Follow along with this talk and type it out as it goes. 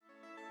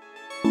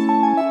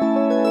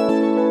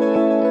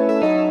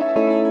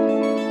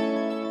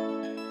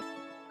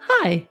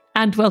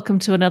and welcome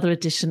to another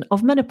edition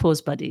of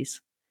Menopause Buddies.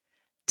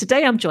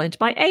 Today I'm joined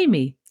by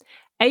Amy.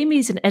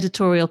 Amy's an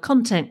editorial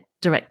content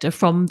director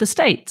from the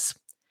States.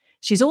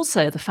 She's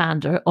also the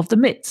founder of The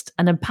Midst,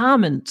 an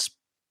empowerment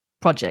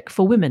project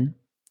for women.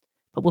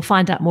 But we'll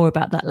find out more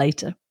about that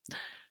later.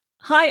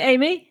 Hi,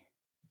 Amy.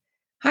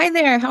 Hi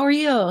there. How are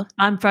you?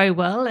 I'm very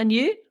well. And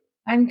you?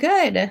 I'm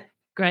good.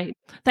 Great.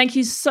 Thank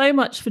you so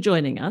much for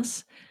joining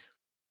us.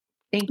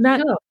 Thank Now,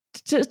 you.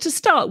 to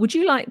start, would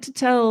you like to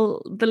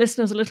tell the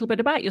listeners a little bit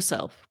about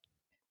yourself?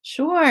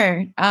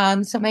 Sure.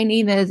 So my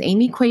name is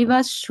Amy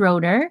Cuevas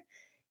Schroeder,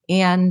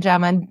 and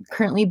I'm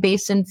currently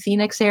based in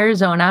Phoenix,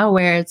 Arizona,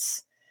 where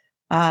it's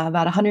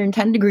about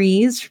 110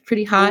 degrees,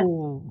 pretty hot.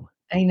 Ooh.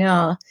 I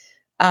know.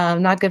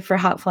 Not good for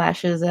hot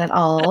flashes at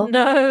all.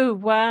 No,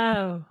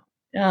 wow.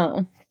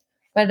 No.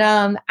 But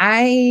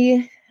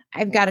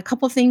I've got a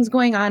couple things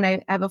going on.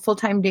 I have a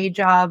full-time day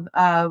job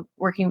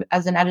working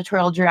as an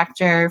editorial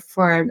director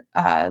for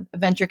a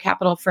venture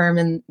capital firm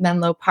in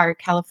Menlo Park,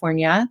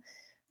 California.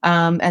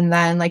 And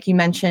then, like you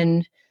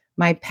mentioned,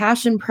 my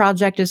passion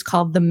project is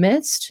called The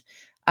Mist.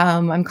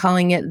 I'm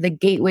calling it the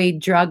gateway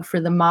drug for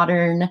the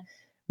modern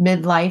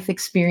midlife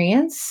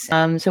experience.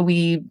 So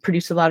we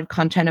produce a lot of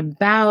content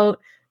about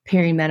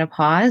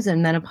perimenopause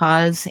and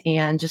menopause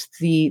and just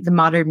the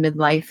modern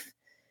midlife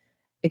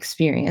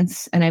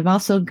experience. And I've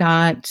also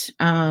got,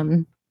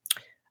 I'm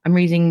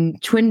raising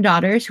twin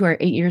daughters who are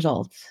 8 years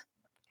old.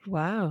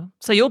 Wow.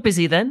 So you're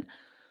busy then?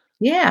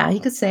 Yeah, you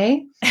could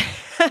say.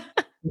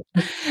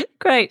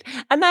 Great.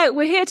 And now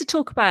we're here to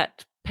talk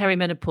about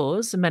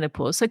perimenopause and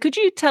menopause. So could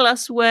you tell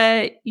us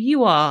where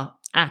you are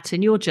at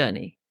in your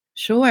journey?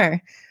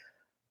 Sure.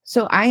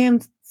 So I am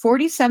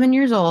 47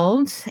 years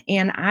old,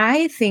 and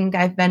I think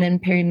I've been in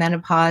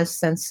perimenopause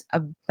since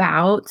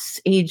about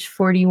age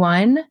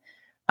 41.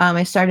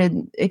 I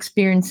started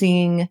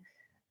experiencing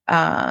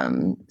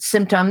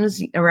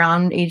symptoms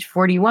around age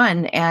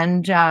 41,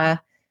 and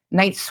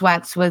night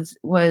sweats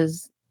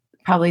was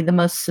probably the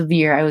most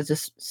severe. I was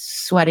just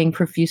sweating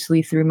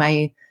profusely through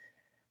my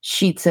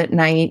sheets at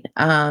night,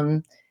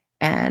 and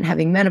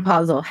having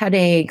menopausal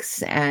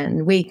headaches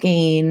and weight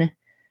gain,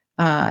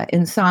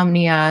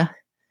 insomnia,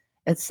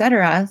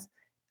 etc.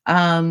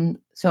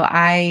 So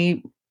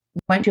I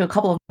went to a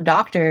couple of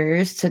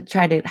doctors to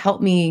try to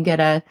help me get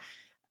a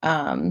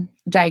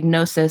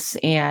diagnosis,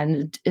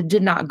 and it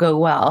did not go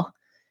well.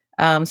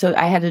 So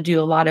I had to do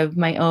a lot of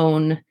my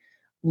own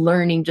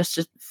learning just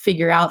to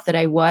figure out that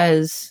I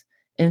was,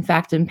 in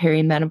fact, in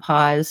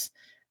perimenopause.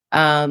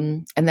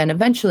 And then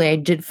eventually I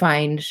did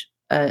find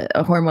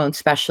a hormone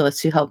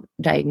specialist who helped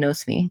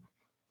diagnose me.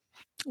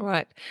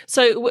 Right.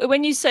 So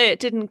when you say it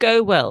didn't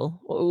go well,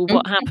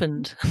 what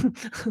happened?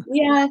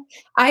 Yeah,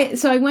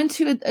 I went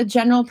to a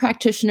general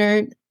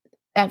practitioner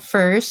at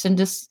first and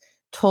just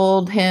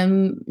told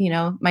him,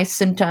 my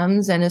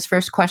symptoms. And his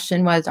first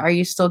question was, "Are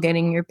you still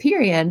getting your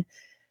period?"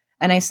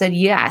 And I said,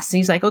 "Yes." And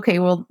he's like, "Okay,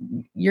 well,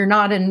 you're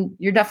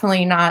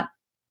definitely not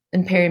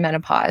in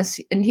perimenopause."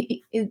 And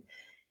he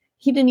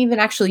didn't even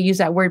actually use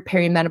that word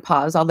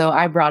perimenopause, although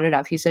I brought it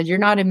up. He said, "You're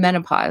not in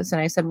menopause." And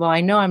I said, "Well,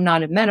 I know I'm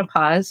not in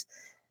menopause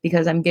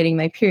because I'm getting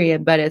my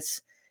period, but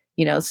it's,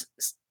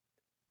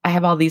 I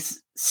have all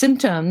these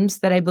symptoms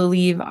that I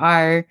believe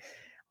are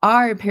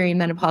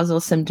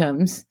perimenopausal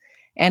symptoms."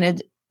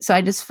 So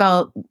I just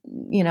felt,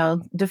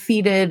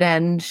 defeated,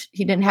 and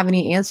he didn't have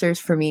any answers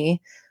for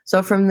me.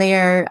 So from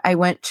there, I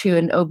went to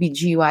an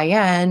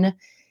OBGYN,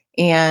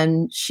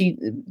 and she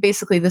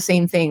basically the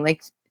same thing.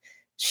 Like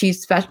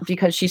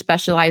because she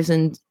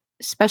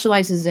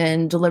specializes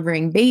in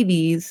delivering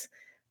babies.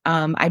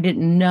 I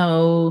didn't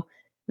know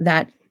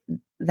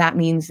that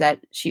means that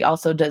she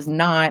also does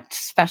not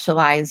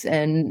specialize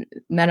in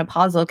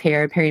menopausal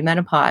care,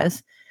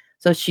 perimenopause.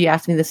 So she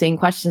asked me the same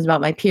questions about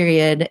my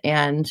period,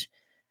 and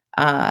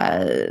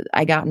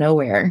I got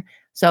nowhere.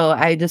 So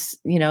I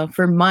just,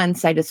 for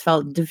months, I just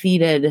felt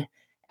defeated,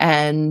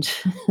 and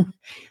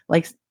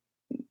like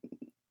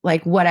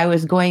what I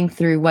was going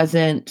through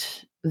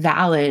wasn't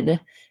valid.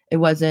 It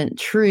wasn't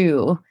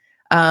true.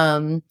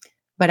 But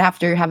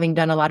after having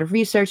done a lot of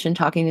research and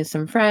talking to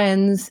some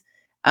friends,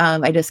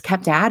 I just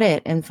kept at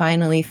it and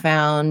finally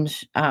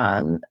found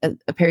a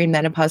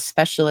perimenopause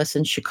specialist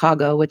in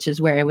Chicago, which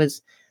is where I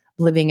was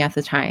living at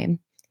the time.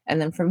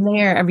 And then from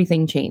there,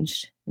 everything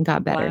changed and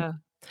got better.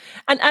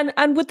 Wow.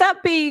 And would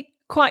that be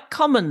quite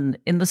common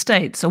in the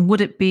States, or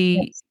would it be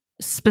Yes.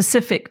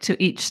 specific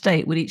to each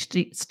state? Would each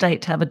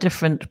state have a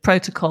different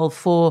protocol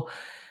for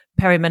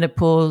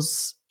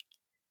perimenopause?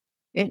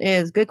 It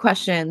is. Good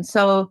question.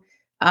 So,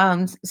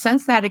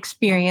 since that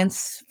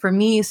experience for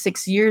me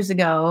 6 years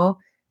ago,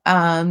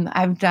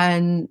 I've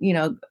done,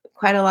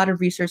 quite a lot of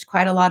research,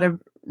 quite a lot of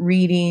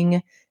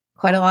reading,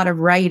 quite a lot of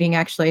writing.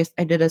 Actually,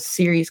 I did a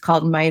series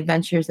called My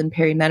Adventures in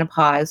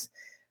Perimenopause,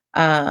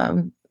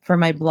 for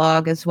my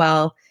blog as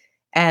well.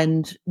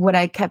 And what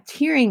I kept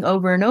hearing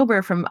over and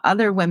over from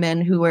other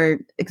women who were,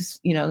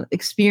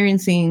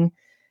 experiencing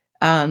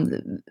a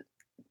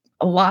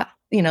lot,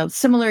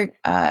 similar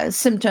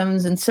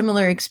symptoms and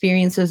similar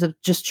experiences of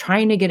just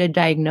trying to get a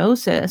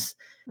diagnosis,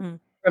 Mm.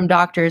 from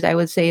doctors, I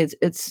would say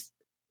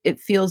it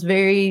feels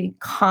very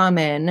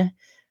common.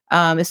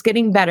 It's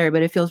getting better,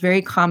 but it feels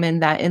very common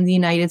that in the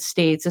United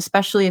States,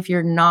 especially if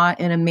you're not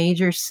in a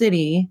major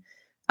city,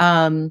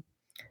 um,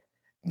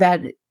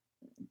 that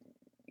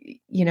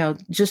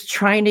just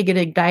trying to get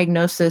a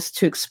diagnosis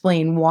to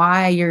explain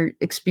why you're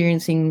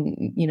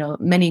experiencing,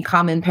 many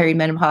common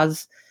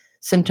perimenopause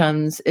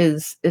symptoms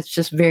it's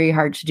just very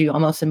hard to do,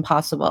 almost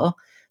impossible.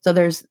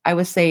 So I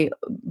would say,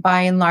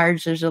 by and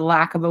large, there's a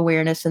lack of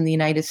awareness in the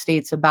United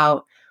States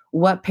about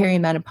what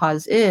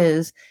perimenopause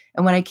is.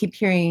 And what I keep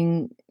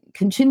hearing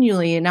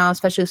continually, and now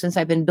especially since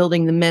I've been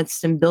building the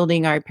myths and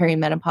building our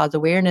perimenopause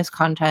awareness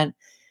content,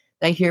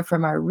 that I hear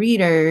from our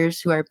readers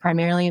who are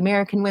primarily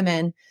American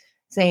women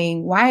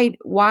saying,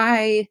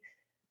 why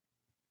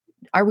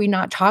are we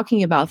not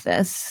talking about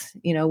this?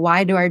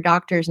 Why do our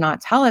doctors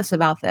not tell us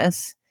about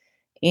this?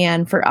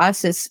 And for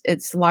us,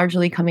 it's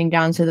largely coming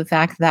down to the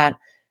fact that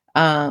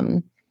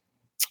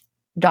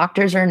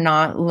doctors are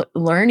not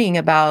learning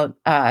about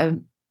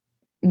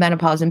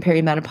menopause and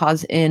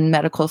perimenopause in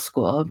medical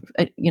school.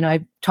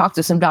 I've talked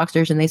to some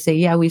doctors and they say,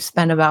 yeah, we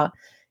spent about,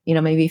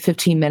 maybe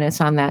 15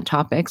 minutes on that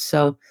topic.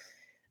 So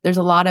there's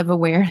a lot of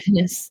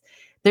awareness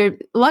there.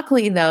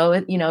 Luckily,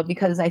 though,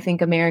 because I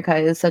think America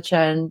is such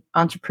an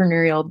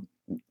entrepreneurial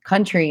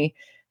country,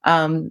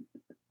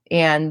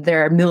 and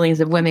there are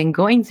millions of women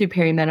going through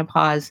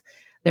perimenopause,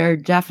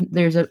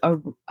 there's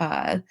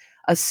a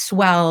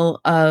swell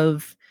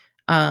of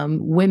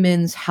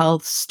women's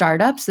health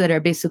startups that are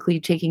basically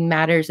taking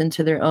matters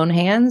into their own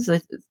hands.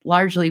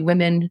 Largely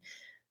women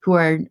who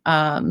are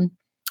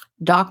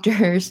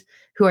doctors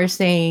who are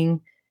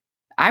saying,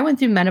 I went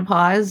through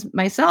menopause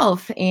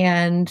myself,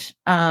 and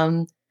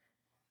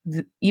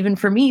even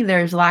for me,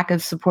 there's lack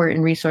of support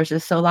and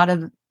resources. So a lot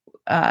of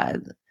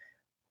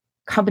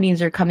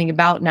companies are coming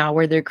about now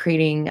where they're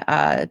creating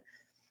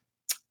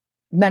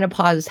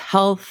menopause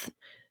health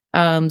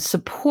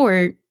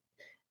support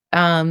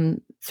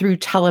through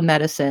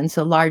telemedicine.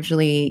 So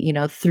largely,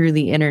 through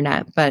the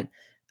internet. But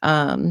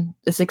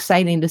it's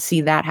exciting to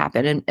see that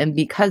happen. And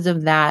because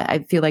of that, I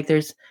feel like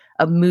there's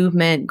a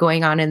movement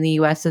going on in the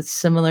US that's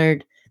similar.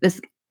 This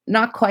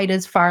not quite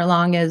as far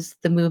along as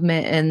the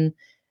movement in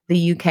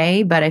the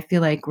UK, but I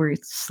feel like we're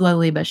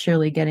slowly but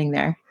surely getting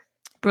there.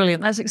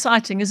 Brilliant. That's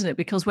exciting, isn't it?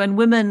 Because when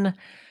women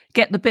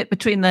get the bit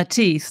between their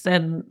teeth,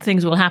 then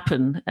things will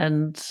happen.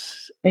 And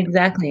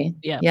exactly.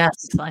 Yeah,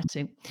 yes,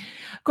 exciting.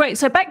 Great.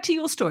 So back to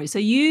your story. So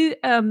you,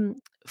 on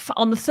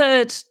the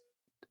third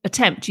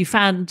attempt, you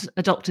found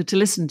a doctor to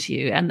listen to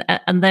you,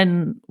 and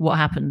then what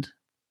happened?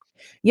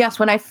 Yes,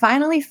 when I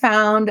finally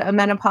found a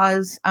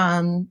menopause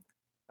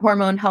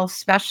hormone health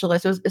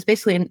specialist, it's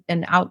basically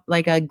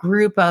like a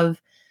group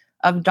of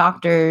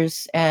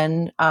doctors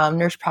and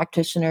nurse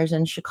practitioners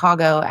in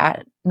Chicago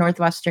at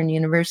Northwestern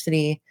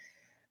University.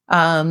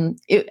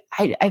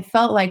 I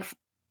felt like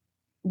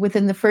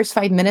within the first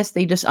 5 minutes,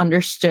 they just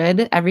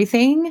understood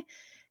everything.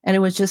 And it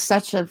was just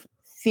such a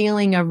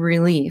feeling of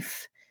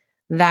relief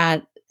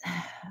that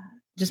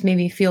just made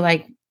me feel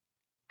like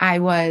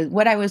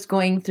what I was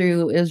going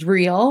through is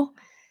real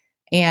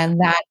and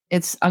that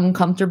it's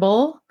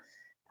uncomfortable.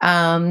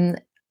 And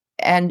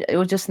it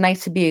was just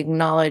nice to be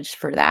acknowledged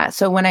for that.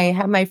 So when I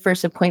had my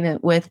first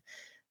appointment with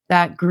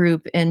that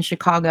group in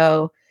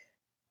Chicago,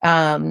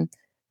 they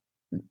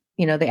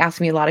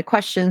asked me a lot of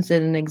questions,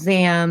 did an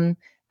exam,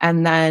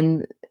 and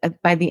then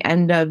by the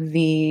end of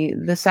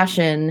the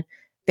session,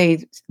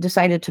 they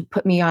decided to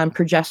put me on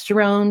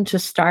progesterone to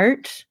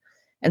start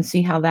and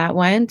see how that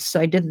went. So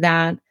I did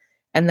that.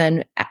 And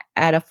then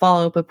at a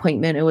follow-up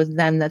appointment, it was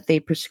then that they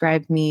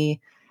prescribed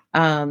me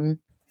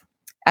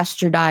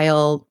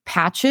estradiol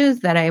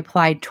patches that I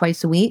applied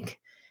twice a week.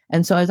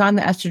 And so I was on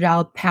the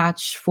estradiol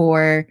patch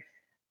for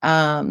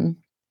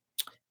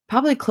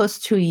probably close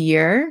to a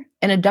year.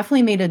 And it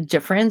definitely made a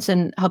difference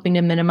in helping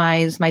to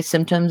minimize my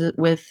symptoms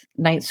with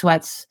night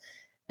sweats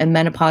and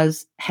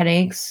menopause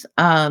headaches.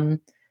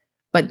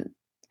 But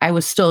I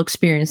was still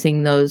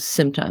experiencing those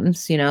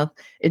symptoms.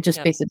 It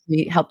just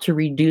basically helped to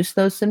reduce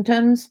those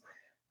symptoms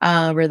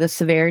or the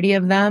severity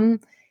of them.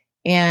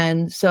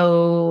 And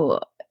so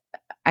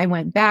I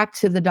went back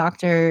to the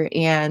doctor,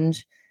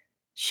 and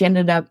she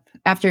ended up,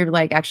 after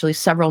actually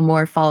several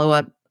more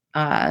follow-up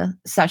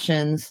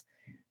sessions,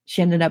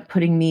 she ended up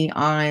putting me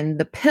on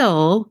the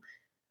pill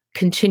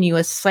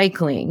continuous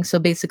cycling. So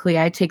basically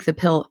I take the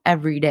pill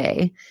every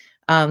day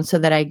so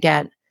that I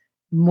get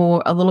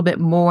a little bit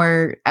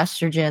more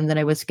estrogen than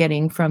I was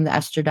getting from the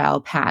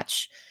estradiol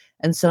patch.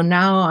 And so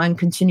now on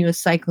continuous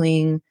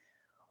cycling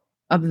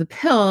of the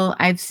pill,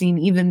 I've seen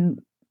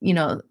even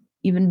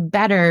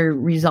better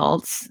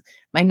results.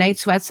 My night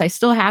sweats, I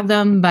still have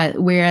them, but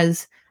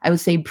whereas I would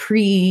say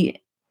pre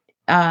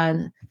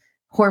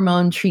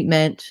hormone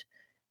treatment,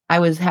 I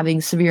was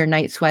having severe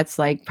night sweats,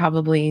 like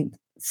probably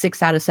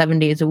 6 out of 7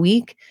 days a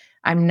week.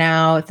 I'm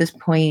now at this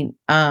point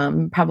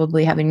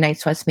probably having night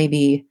sweats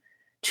maybe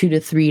 2 to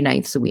 3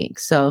 nights a week.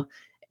 So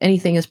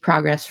anything is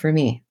progress for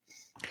me.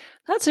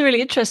 That's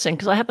really interesting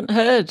because I haven't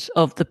heard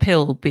of the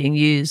pill being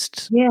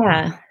used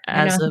Yeah,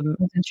 I know. as a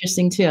It's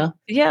interesting too.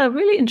 yeah,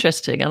 really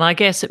interesting, and I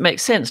guess it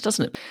makes sense,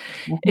 doesn't it?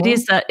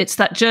 Mhm. It's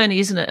that journey,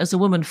 isn't it, as a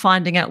woman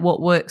finding out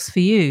what works for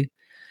you.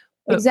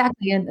 But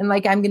Exactly, and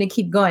like, I'm gonna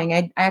keep going.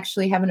 I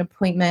actually have an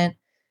appointment,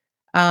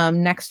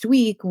 next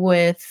week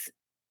with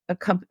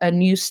a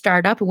new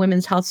startup, a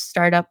women's health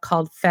startup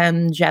called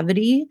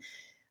Femgevity,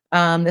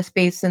 that's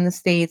based in the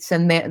States,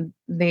 and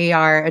they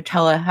are a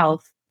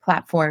telehealth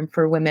platform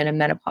for women in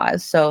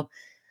menopause. So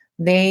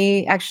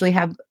they actually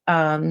have,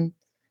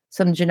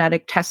 some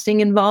genetic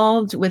testing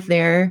involved with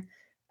their,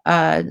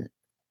 uh,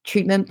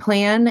 treatment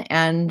plan,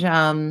 and,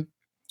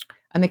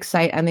 I'm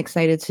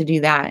excited to do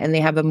that, and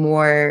they have a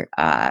more,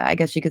 I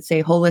guess you could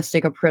say,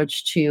 holistic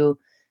approach to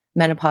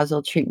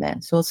menopausal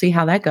treatment. So we'll see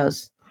how that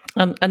goes.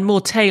 and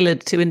more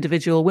tailored to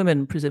individual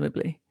women,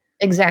 presumably.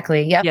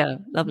 Exactly. Yep. Yeah,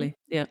 lovely.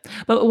 Yeah.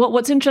 But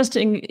what's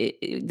interesting,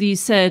 you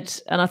said,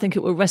 and I think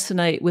it will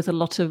resonate with a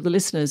lot of the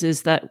listeners,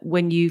 is that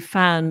when you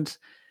found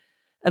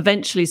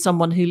eventually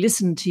someone who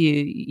listened to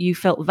you, you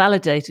felt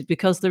validated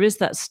because there is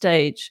that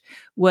stage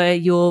where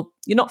you're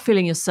not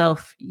feeling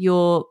yourself,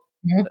 you're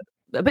Mhm,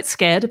 a bit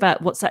scared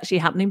about what's actually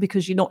happening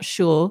because you're not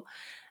sure.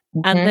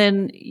 And mhm.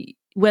 then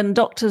when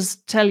doctors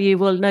tell you,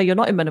 well, no, you're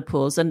not in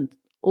menopause, and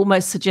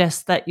almost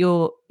suggest that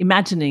you're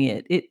imagining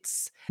it,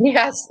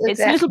 Yes, it's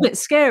a little exactly. bit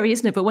scary,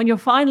 isn't it? But when you're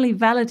finally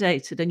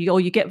validated and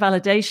you get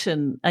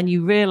validation and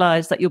you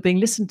realize that you're being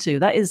listened to,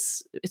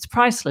 it's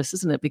priceless,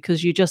 isn't it?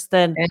 Because you just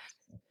then, Eh,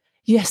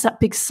 yes, that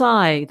big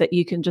sigh that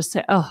you can just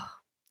say, oh,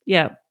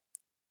 yeah,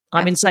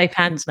 I'm in safe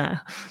absolutely. hands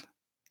now.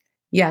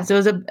 Yes,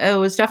 it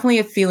was definitely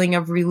a feeling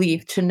of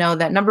relief to know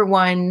that number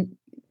one,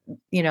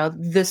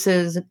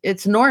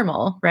 it's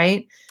normal,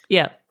 right?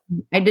 Yeah.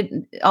 I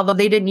didn't Although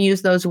they didn't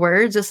use those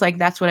words, it's like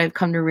that's what I've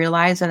come to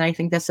realize, and I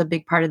think that's a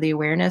big part of the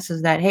awareness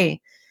is that, hey,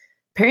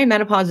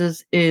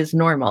 perimenopause is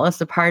normal. It's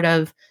a part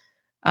of,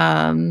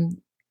 um,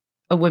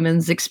 a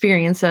woman's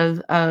experience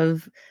of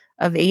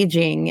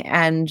aging,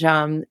 and,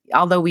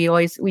 although we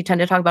tend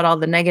to talk about all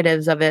the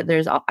negatives of it,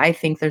 I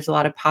think there's a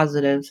lot of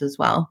positives as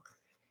well.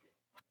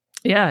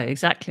 Yeah,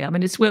 exactly. I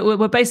mean,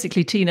 we're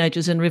basically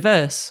teenagers in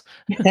reverse.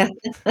 Good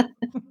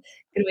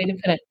way to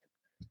put it.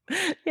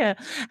 Yeah.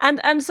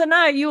 And so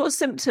now your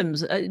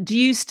symptoms, do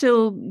you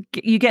still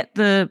you get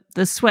the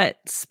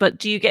sweats, but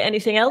do you get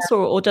anything else,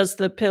 or does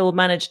the pill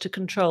manage to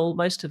control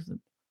most of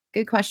them?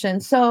 Good question.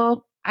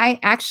 So I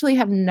actually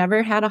have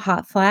never had a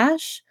hot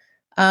flash.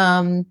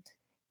 Um,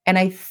 and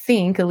I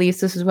think, at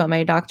least this is what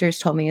my doctors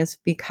told me, is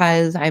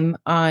because I'm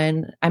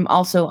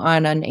also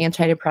on an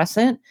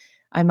antidepressant.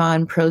 I'm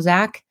on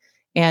Prozac,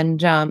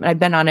 and I've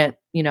been on it,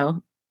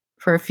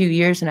 for a few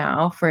years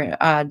now for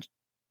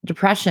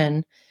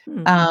depression.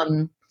 Hmm.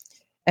 Um,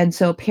 and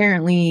so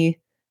apparently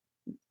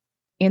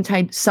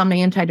some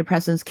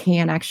antidepressants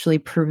can actually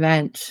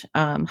prevent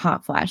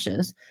hot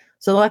flashes.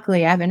 So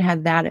luckily, I haven't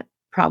had that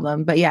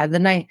problem. But yeah, the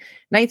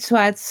night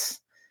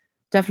sweats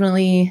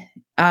definitely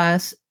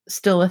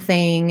still a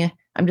thing.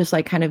 I'm just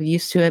like kind of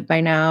used to it by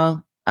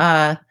now.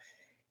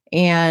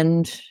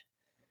 And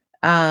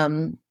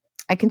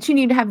I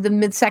continue to have the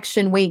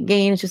midsection weight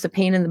gain. It's just a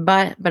pain in the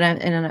butt, but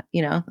I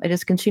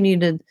just continue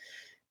to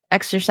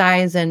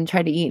exercise and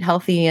try to eat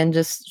healthy, and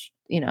just,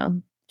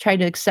 try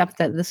to accept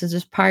that this is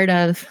just part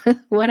of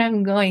what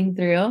I'm going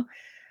through.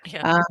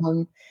 Yeah.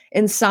 Um,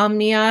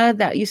 Insomnia,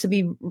 that used to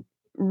be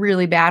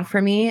really bad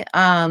for me.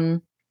 I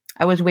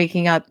was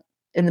waking up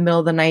in the middle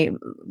of the night,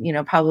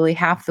 probably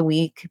half the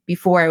week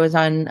before I was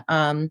on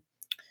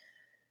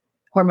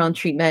hormone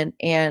treatment.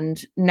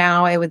 And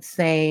now I would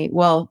say,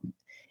 well,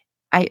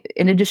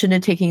 in addition to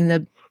taking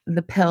the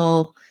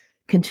pill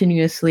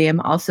continuously,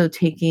 I'm also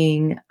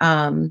taking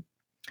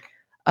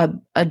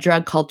a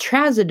drug called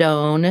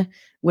trazodone,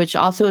 which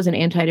also is an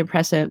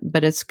antidepressant,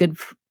 but it's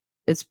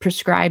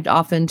prescribed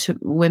often to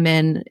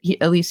women,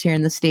 at least here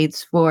in the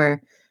States,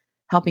 for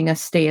helping us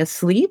stay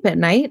asleep at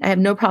night. I have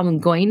no problem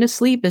going to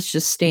sleep. It's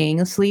just staying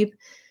asleep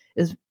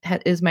is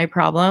my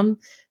problem.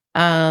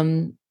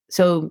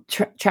 So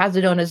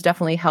trazodone has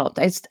definitely helped.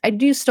 I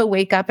do still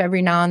wake up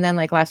every now and then.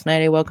 Like last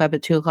night, I woke up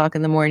at 2 o'clock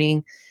in the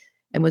morning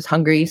and was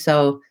hungry,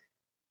 so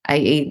I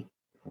ate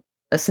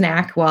a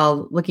snack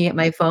while looking at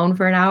my phone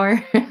for an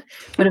hour.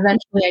 But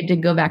eventually, I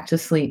did go back to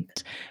sleep.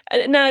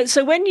 Now,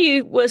 so when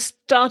you were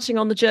starting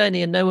on the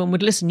journey and no one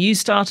would listen, you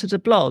started a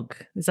blog.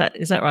 Is that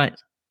right?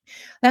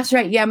 That's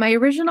right. Yeah, my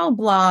original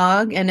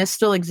blog, and it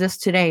still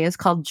exists today, is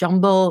called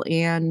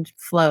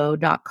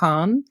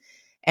jumbleandflow.com.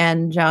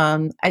 And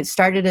I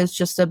started as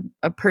just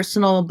a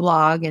personal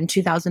blog in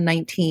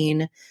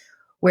 2019,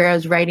 where I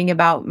was writing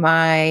about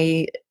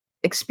my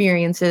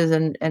experiences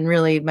and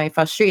really my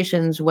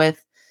frustrations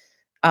with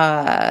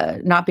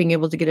not being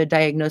able to get a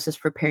diagnosis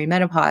for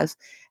perimenopause.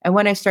 And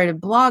when I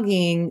started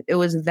blogging, it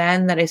was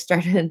then that I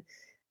started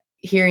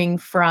hearing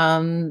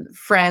from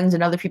friends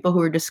and other people who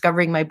were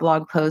discovering my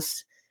blog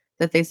posts,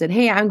 that they said,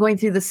 "Hey, I'm going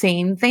through the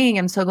same thing.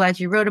 I'm so glad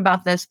you wrote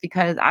about this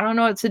because I don't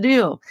know what to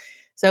do."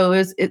 So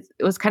it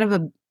was kind of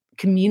a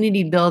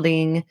community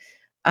building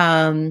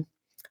um,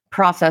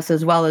 process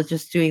as well as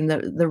just doing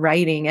the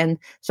writing. And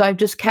so I've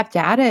just kept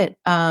at it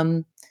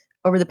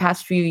over the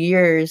past few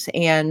years,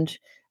 and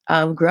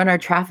grown our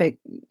traffic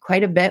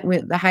quite a bit.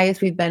 The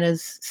highest we've been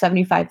is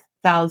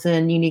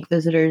 75,000 unique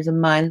visitors a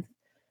month.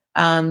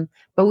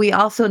 But we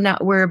also now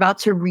we're about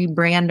to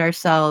rebrand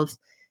ourselves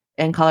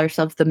and call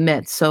ourselves the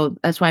Myths. So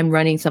that's why I'm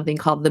running something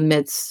called the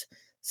Myths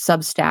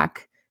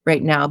Substack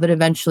right now. But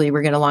eventually,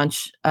 we're going to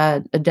launch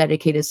a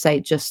dedicated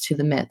site just to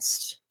the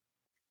Myths.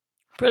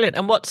 Brilliant.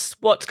 And what's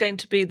going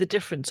to be the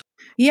difference?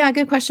 Yeah,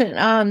 good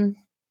question.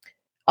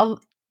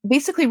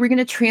 Basically, we're going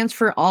to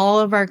transfer all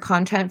of our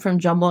content from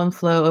Jumble and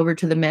Flow over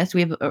to the Myths.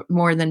 We have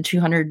more than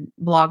 200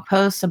 blog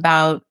posts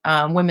about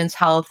women's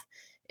health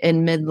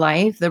in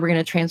midlife that we're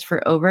going to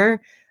transfer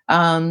over.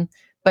 But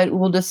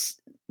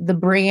the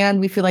brand,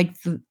 we feel like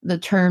the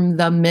term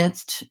the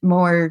Myths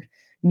more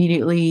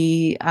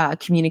immediately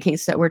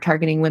communicates that we're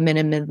targeting women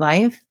in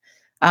midlife.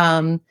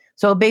 So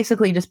it'll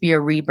basically just be a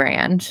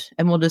rebrand,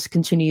 and we'll just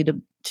continue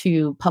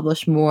to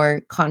publish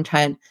more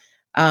content.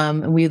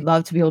 And we'd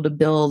love to be able to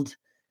build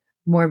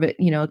more of a,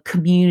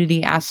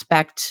 community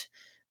aspect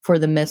for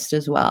the Mist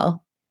as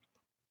well.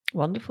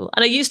 Wonderful.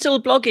 And are you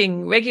still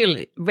blogging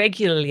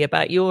regularly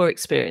about your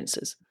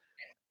experiences?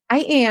 I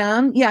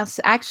am. Yes.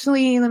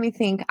 Actually, let me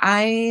think.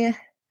 I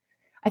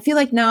feel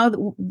like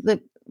now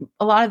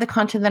a lot of the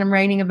content that I'm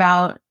writing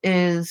about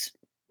is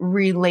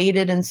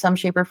related in some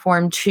shape or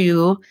form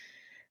to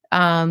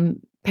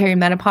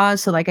perimenopause.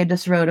 So like I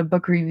just wrote a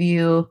book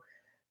review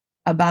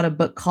about a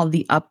book called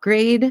The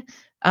Upgrade,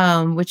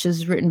 which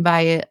is written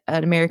by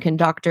an American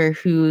doctor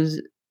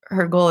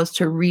her goal is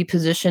to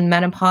reposition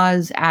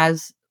menopause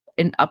as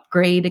an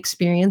upgrade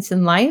experience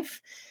in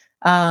life.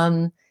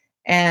 And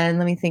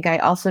let me think, I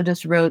also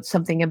just wrote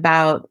something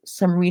about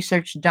some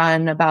research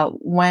done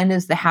about when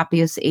is the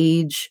happiest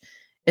age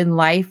in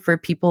life for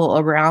people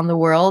around the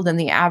world. And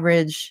the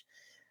average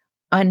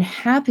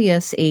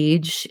unhappiest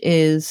age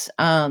is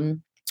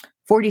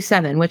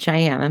 47, which I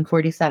am. I'm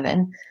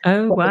 47.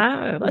 Oh,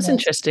 wow. That's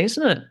interesting,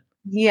 isn't it?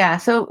 Yeah.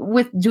 So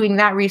with doing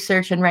that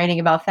research and writing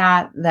about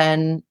that,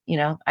 then,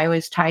 I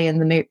always tie in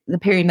the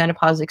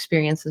perimenopause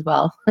experience as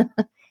well.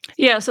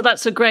 Yeah. So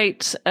that's a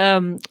great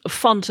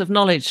font of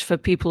knowledge for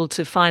people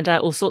to find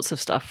out all sorts of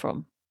stuff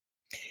from.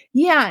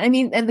 Yeah. I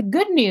mean, and the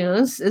good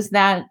news is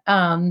that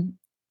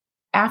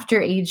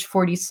after age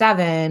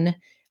 47,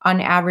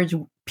 on average,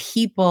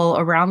 people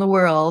around the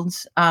world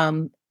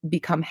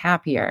become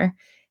happier.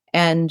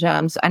 And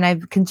and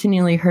I've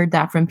continually heard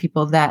that from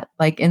people that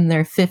like in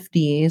their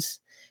 50s,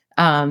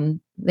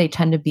 they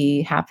tend to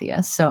be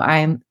happiest. So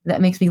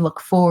that makes me look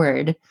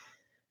forward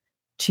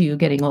to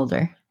getting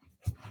older.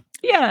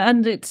 Yeah,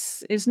 and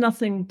it's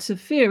nothing to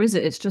fear, is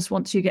it? It's just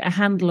once you get a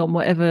handle on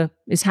whatever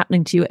is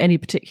happening to you at any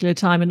particular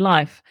time in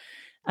life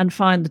and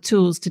find the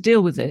tools to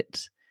deal with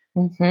it,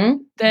 Mm-hmm.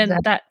 then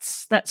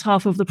that's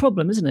half of the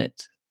problem, isn't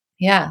it?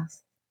 Yeah.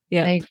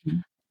 Yeah.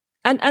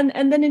 And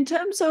then in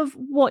terms of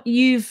what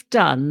you've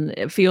done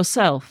for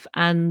yourself,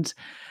 and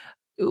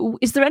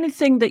is there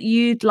anything that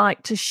you'd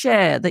like to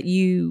share that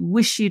you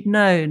wish you'd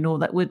known or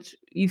that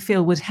you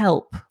feel would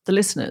help the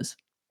listeners?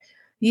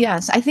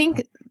 Yes, I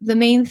think the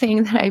main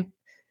thing that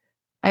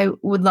I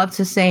would love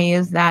to say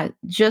is that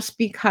just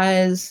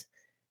because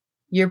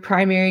your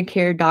primary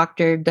care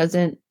doctor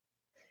doesn't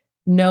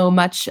know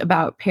much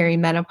about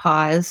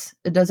perimenopause,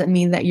 it doesn't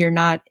mean that you're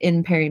not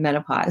in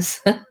perimenopause.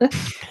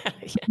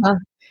 Yeah.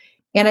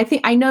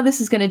 And I know this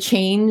is going to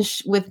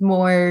change with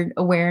more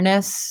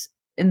awareness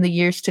in the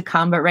years to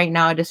come, but right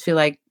now I just feel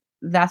like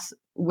that's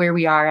where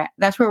we are.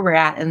 That's where we're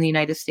at in the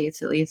United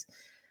States, at least.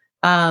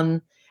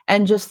 And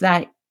just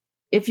that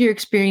if you're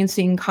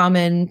experiencing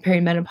common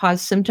perimenopause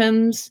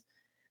symptoms,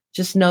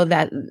 just know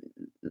that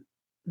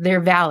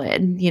they're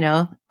valid,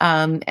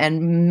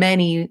 and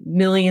many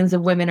millions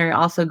of women are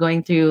also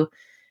going through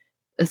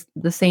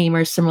the same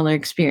or similar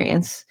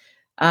experience.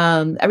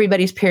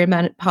 Everybody's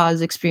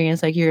perimenopause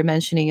experience, like you were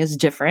mentioning, is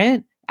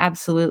different,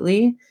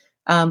 absolutely,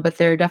 but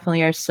there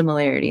definitely are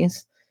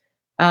similarities.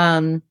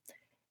 And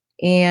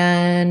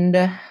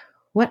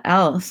what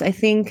else? I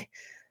think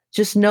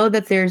just know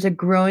that there's a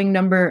growing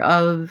number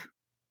of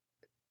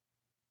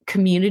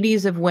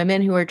communities of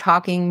women who are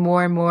talking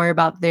more and more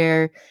about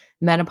their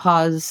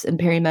menopause and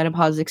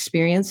perimenopause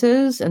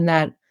experiences, and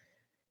that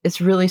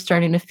it's really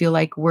starting to feel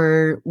like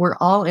we're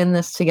all in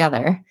this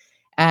together,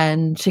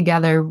 and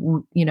together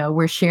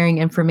we're sharing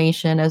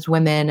information as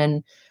women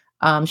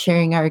and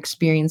sharing our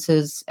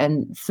experiences,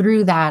 and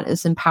through that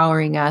is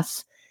empowering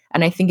us.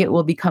 And I think it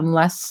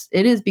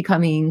is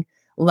becoming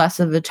less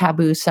of a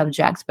taboo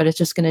subject, but it's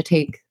just going to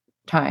take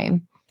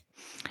time.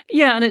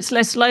 Yeah, and it's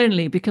less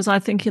lonely, because I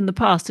think in the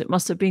past it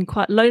must have been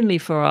quite lonely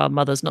for our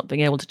mothers not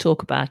being able to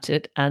talk about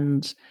it,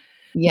 and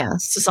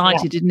Yes.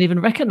 society didn't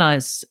even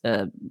recognize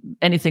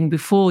anything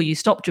before you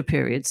stopped your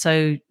period.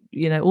 So,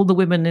 all the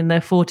women in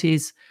their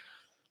 40s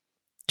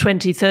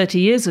 20, 30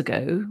 years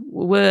ago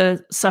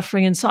were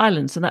suffering in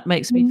silence, and that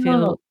makes me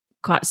feel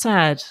quite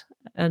sad.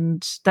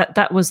 And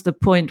that was the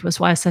point, was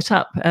why I set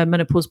up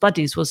Menopause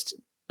Buddies,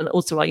 and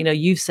also why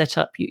you've set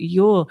up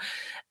your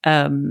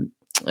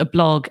a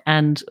blog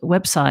and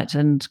website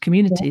and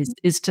communities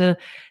is to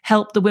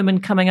help the women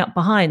coming up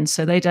behind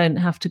so they don't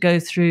have to go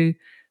through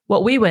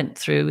what we went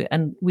through,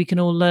 and we can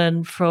all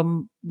learn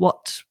from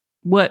what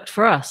worked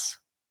for us.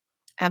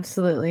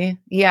 Absolutely.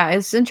 Yeah,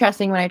 it's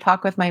interesting when I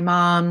talk with my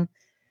mom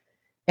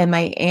and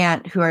my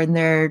aunt who are in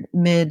their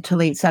mid to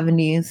late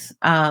 70s,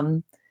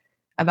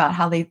 about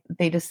how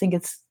they just think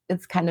it's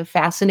kind of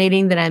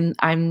fascinating that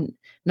I'm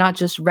not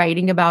just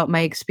writing about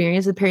my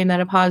experience with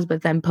perimenopause,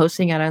 but then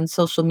posting it on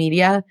social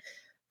media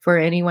for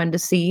anyone to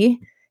see.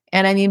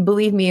 And I mean,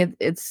 believe me,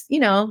 it's,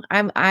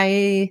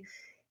 I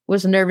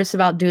was nervous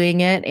about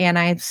doing it, and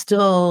I'm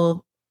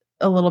still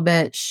a little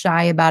bit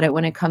shy about it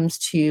when it comes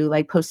to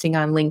like posting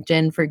on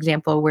LinkedIn, for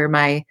example, where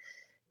my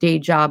day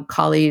job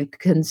colleague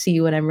can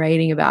see what I'm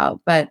writing about.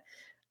 But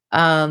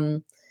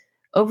um,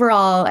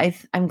 overall,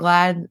 I'm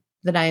glad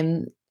that I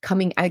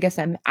guess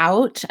I'm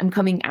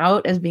coming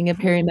out as being a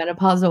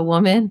perimenopausal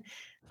woman.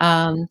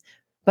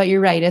 But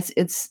you're right.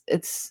 It's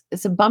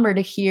a bummer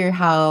to hear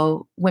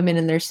how women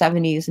in their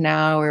 70s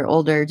now or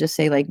older just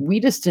say like, we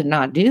just did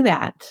not do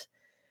that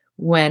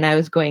when I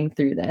was going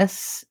through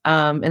this.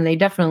 And they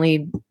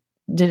definitely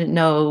didn't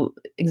know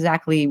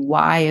exactly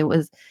why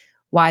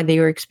they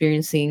were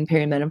experiencing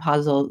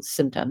perimenopausal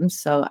symptoms.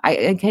 So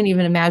I can't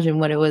even imagine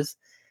what it was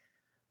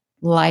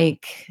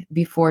like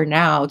before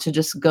now to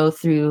just go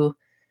through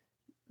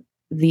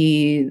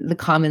the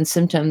common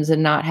symptoms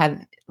and not have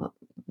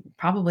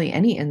probably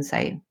any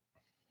insight.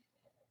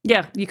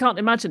 Yeah, you can't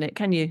imagine it,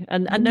 can you?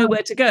 And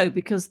nowhere to go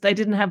because they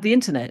didn't have the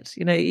internet.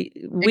 We have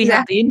the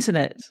Exactly.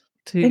 internet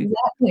to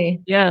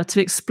Exactly.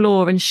 to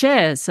explore and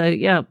share.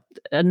 So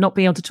and not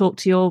being able to talk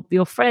to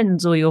your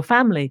friends or your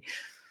family.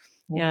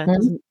 It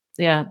Mhm.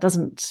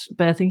 doesn't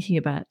bear thinking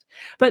about.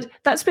 But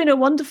that's been a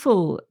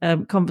wonderful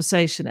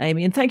conversation,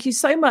 Amy, and thank you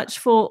so much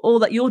for all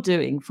that you're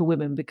doing for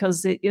women,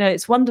 because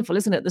it's wonderful,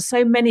 isn't it? There's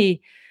so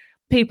many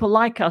people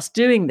like us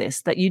doing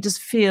this that you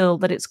just feel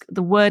that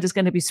the word is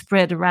going to be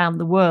spread around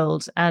the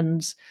world,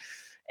 and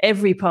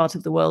every part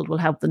of the world will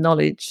have the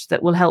knowledge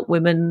that will help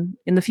women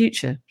in the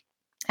future.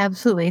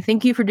 Absolutely.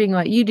 Thank you for doing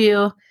what you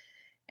do.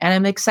 And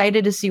I'm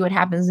excited to see what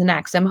happens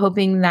next. I'm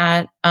hoping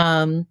that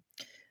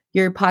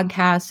your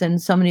podcast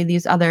and so many of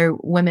these other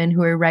women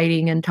who are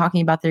writing and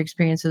talking about their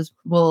experiences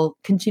will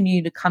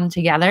continue to come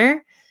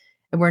together.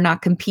 And we're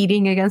not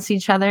competing against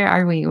each other,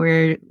 are we?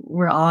 We're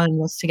all in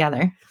this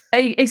together.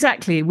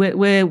 Exactly,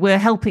 we're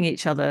helping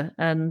each other,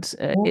 and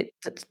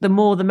the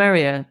more the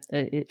merrier.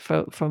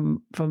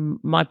 From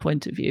my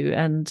point of view,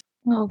 and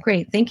Oh,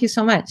 great! Thank you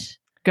so much.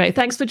 Great,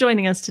 thanks for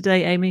joining us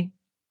today, Amy.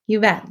 You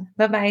bet.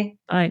 Bye-bye.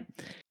 Bye.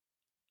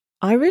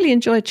 I really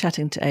enjoyed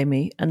chatting to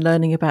Amy and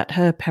learning about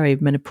her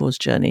perimenopause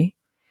journey.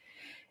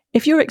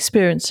 If you're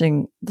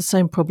experiencing the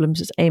same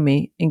problems as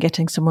Amy in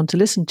getting someone to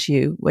listen to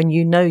you when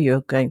you know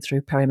you're going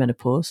through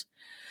perimenopause,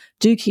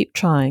 do keep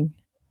trying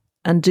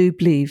and do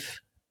believe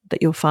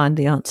that you'll find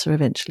the answer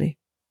eventually.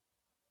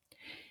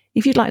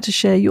 If you'd like to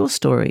share your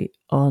story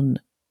on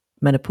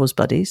Menopause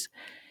Buddies,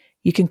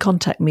 you can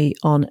contact me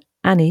on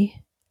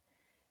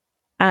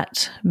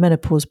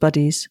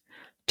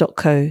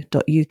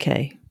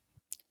annie@menopausebuddies.co.uk.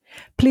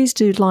 Please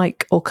do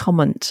like or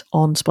comment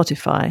on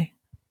Spotify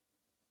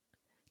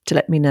to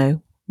let me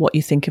know what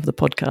you think of the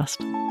podcast.